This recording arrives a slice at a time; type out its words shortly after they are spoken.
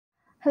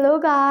Hello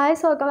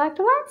guys, welcome back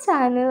to my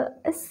channel.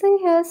 See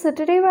here, so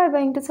today we are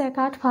going to check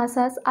out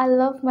Hwasa's I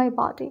Love My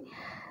Body.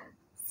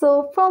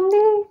 So from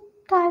the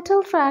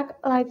title track,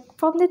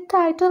 from the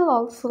title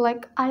also,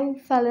 I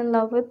fell in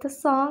love with the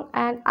song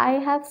and I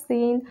have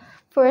seen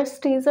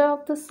first teaser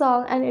of the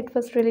song and it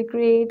was really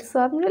great.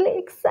 So I'm really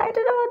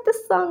excited about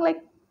this song.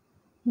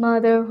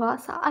 Mother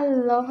Hwasa, I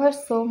love her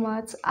so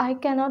much. I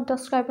cannot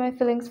describe my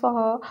feelings for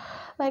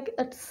her.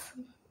 It's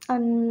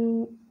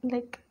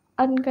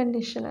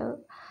unconditional.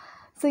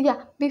 So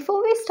yeah,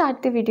 before we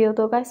start the video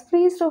though guys,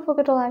 please don't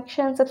forget to like,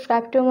 share and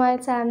subscribe to my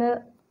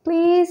channel.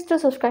 Please do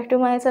subscribe to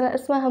my channel.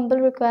 It's my humble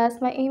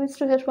request. My aim is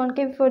to hit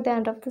 1K before the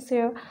end of this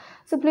year.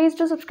 So please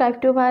do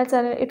subscribe to my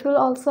channel. It will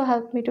also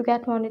help me to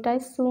get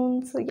monetized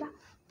soon. So yeah,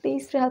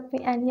 please do help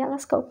me and yeah,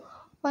 let's go.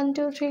 1,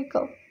 2, 3,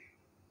 go.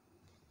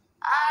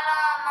 I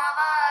love my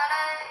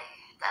body,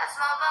 that's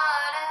my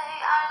body,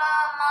 I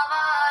love my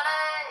body.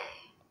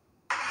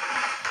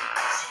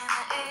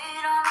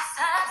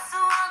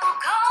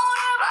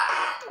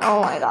 Oh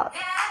my god,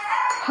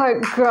 her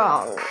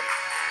ground.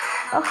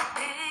 Oh,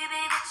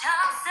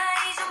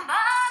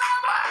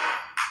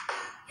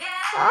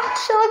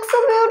 she looks so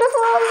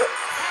beautiful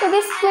with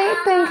this plain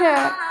pink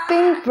hair,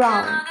 pink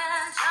brown.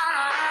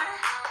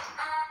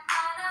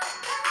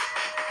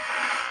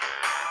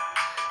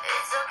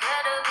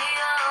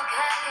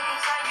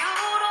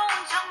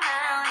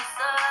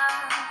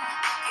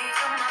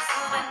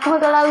 Oh my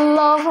god, I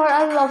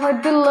love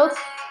her, the look.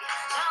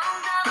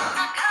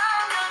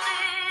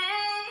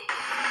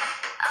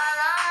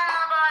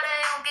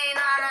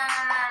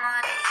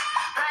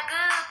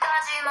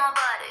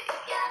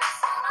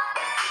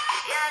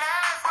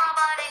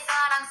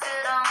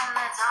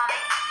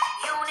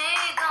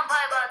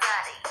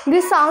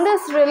 This sound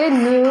is really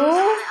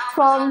new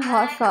from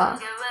Hwasa.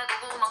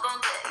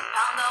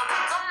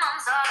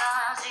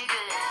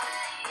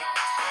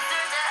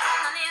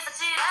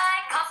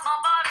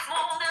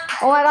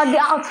 Oh my god, the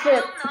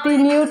outfit, the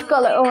nude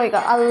color. Oh my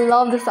god, I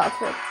love this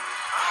outfit.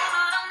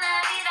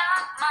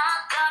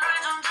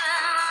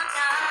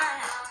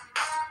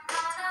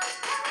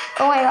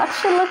 Oh my god,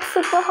 she looks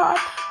super hot.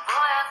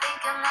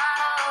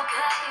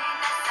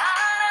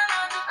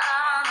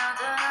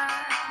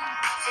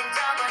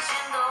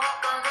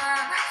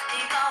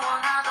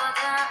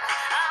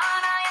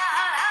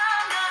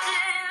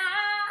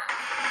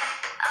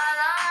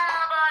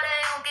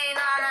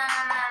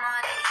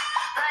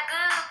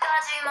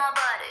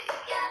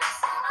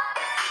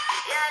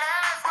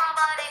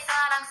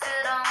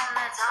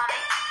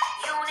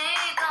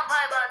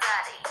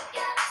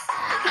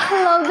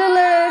 I love the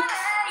lyrics.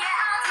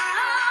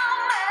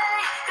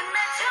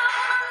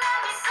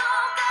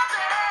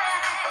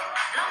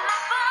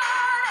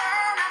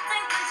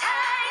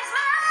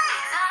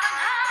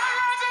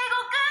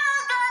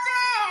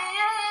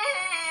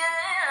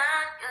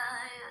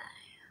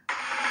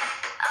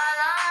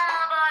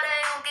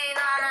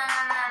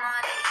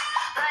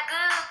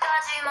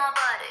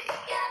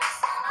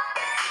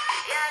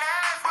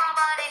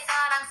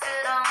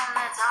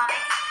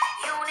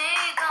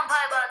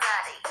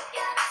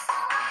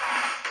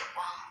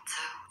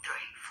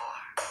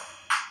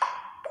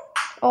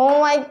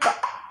 Oh my god.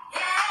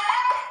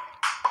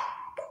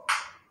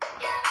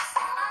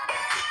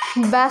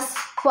 Best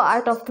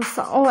part of the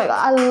song. Oh my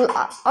god, I'm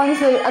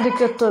honestly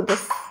addicted to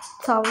this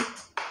sound.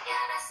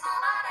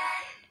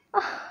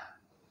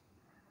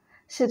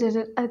 She did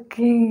it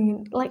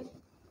again.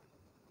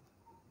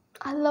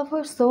 I love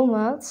her so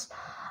much.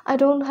 I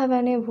don't have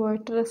any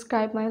word to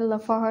describe my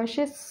love for her.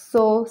 She's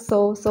so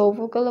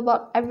vocal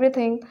about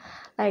everything.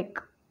 Like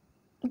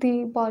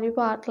the body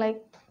part,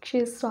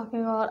 she's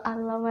talking about I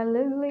love my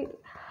little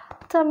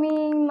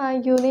tummy, my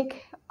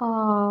unique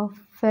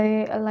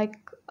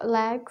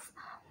legs.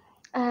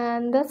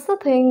 And that's the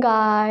thing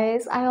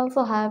guys, I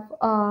also have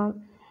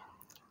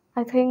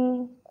I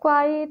think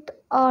quite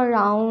a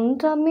round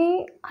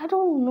tummy. I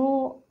don't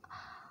know,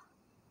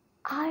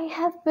 I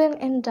have been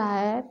in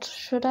diet.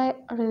 Should I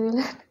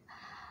really?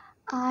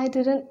 I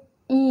didn't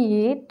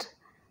eat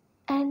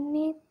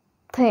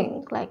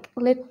anything,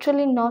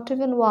 literally not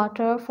even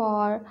water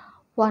for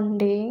 1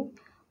 day,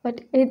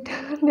 but it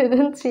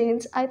didn't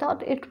change. I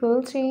thought it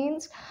will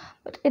change,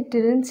 but it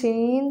didn't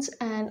change.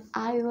 And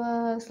I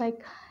was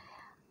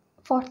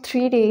for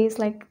 3 days,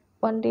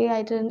 1 day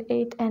I didn't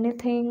eat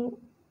anything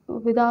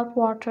without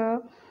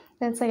water,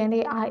 then second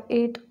day I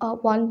ate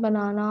one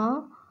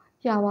banana,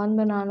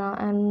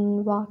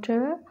 and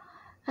water,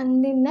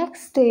 and the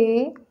next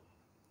day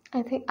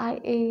I think I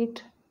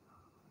ate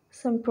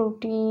some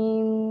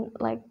protein,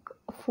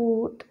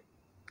 food.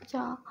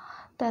 Yeah,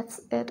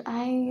 that's it.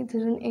 I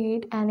didn't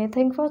eat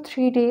anything for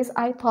 3 days.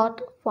 I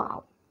thought,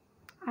 wow,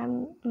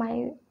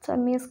 my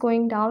tummy is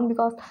going down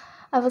because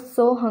I was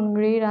so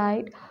hungry,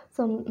 right?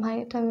 So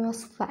my tummy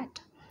was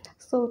fat.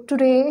 So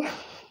today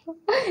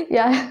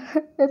yeah,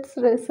 it's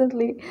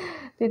recently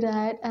the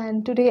diet,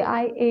 and today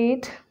I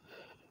ate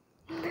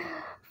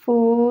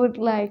food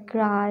like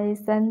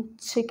rice and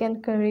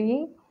chicken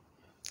curry,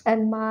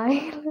 and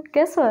my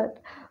guess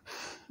what,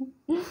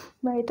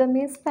 my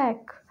tummy is back.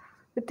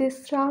 with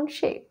this round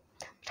shape.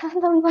 I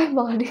love my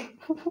body.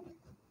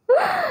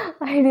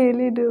 I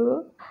really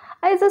do.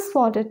 I just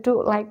wanted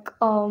to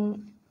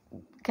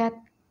get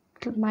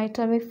my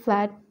tummy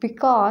flat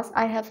because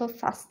I have a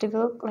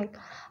festival, like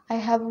I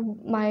have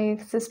my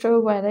sister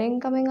wedding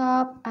coming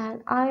up,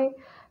 and I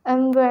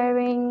am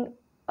wearing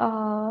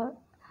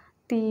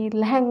the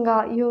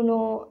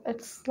lehenga,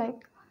 it's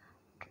like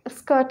a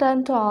skirt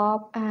and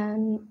top,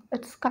 and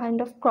it's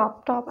kind of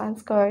crop top and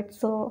skirt,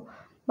 so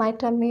my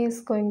tummy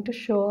is going to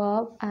show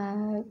up,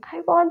 and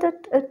I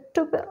wanted it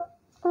to be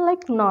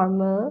like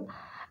normal,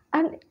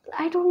 and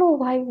I don't know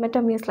why my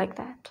tummy is like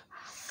that.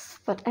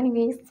 But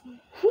anyways,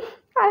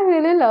 I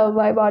really love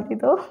my body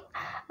though.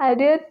 I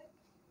did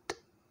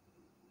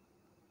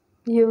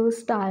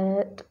use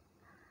diet,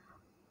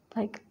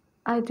 like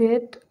I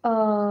did,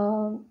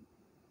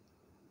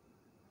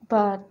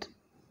 but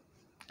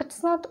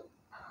it's not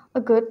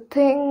a good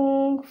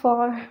thing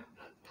for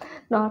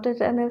not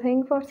eat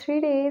anything for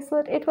 3 days,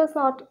 but it was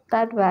not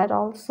that bad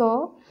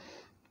also.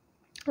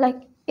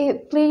 Like,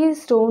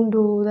 please don't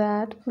do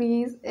that.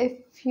 Please,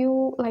 if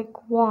you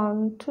like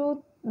want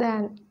to,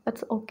 then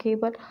it's okay.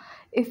 But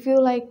if you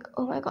like,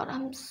 oh my god,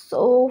 I'm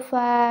so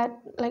fat,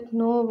 like,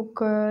 no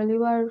girl,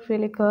 you are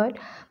really good.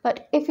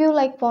 But if you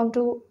like want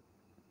to,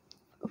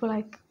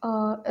 like,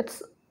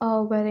 it's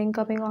a wedding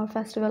coming on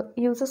festival,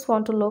 you just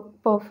want to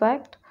look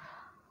perfect,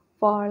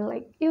 for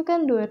like, you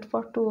can do it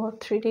for 2 or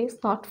 3 days,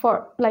 not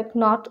for like,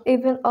 not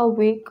even a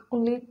week,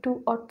 only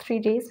 2 or 3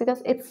 days,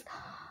 because it's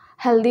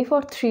healthy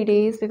for 3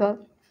 days. Because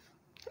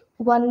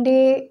one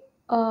day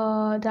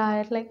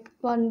diet, like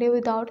one day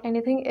without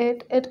anything,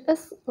 it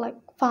is like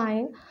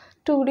fine.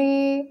 2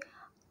 day,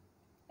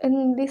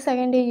 in the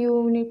second day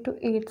you need to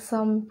eat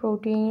some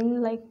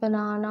protein like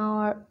banana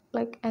or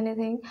like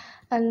anything,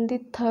 and the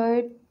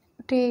third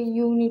day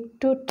you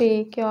need to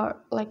take your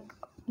like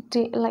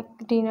like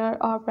dinner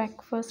or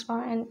breakfast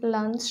or and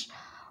lunch,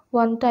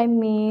 one time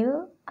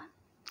meal.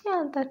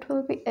 Yeah, that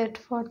will be it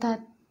for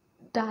that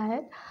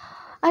diet.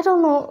 I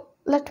don't know,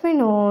 let me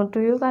know, do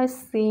you guys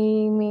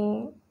see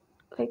me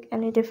like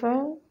any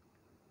different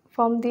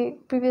from the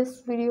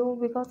previous video?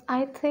 Because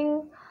I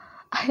think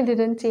I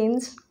didn't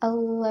change a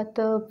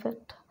little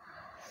bit.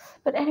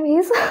 But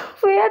anyways,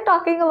 we are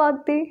talking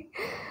about the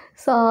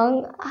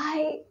song.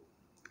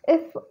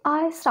 If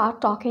I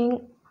start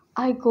talking,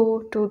 I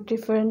go to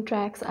different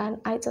tracks and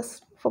I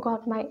just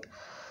forgot my.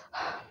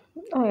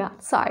 Oh my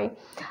god, sorry.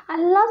 I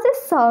love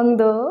this song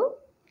though.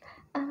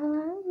 I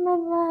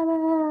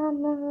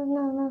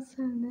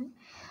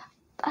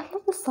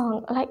love the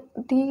song. Like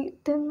the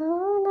na,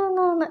 na,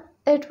 na, na.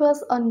 It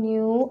was a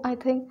new, I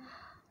think.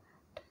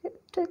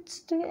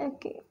 Touch the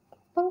again.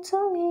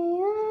 Tell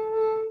me,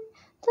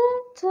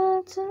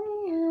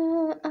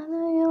 I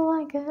know you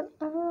like it.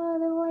 I know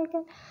you like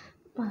it.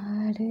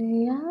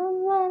 Maria,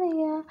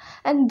 Maria.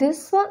 And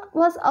this one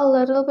was a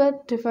little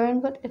bit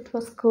different, but it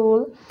was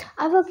cool.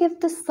 I will give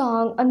this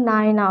song a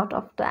 9 out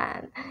of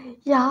 10.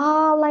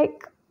 Yeah,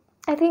 like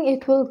I think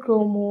it will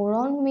grow more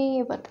on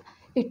me, but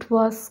it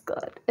was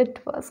good. It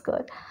was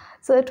good.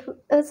 So it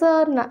is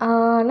a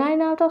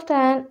 9 out of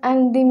 10,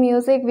 and the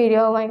music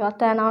video, oh my god,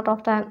 10 out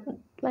of 10.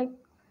 Like,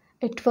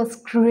 it was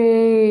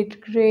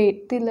great,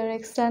 great. The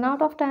lyrics, 10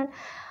 out of 10.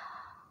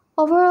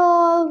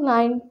 Overall,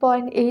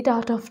 9.8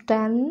 out of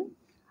 10.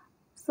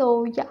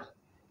 So yeah,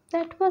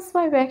 that was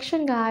my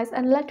reaction, guys,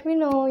 and let me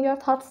know your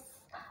thoughts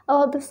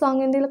about the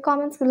song in the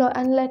comments below,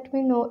 and let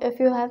me know if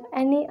you have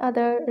any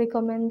other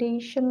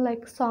recommendation,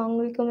 like song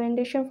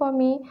recommendation for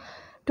me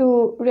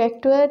to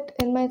react to it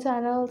in my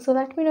channel. So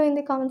let me know in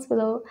the comments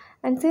below,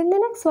 and see you in the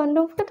next one.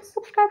 Don't forget to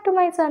subscribe to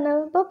my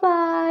channel. Bye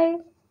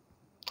bye.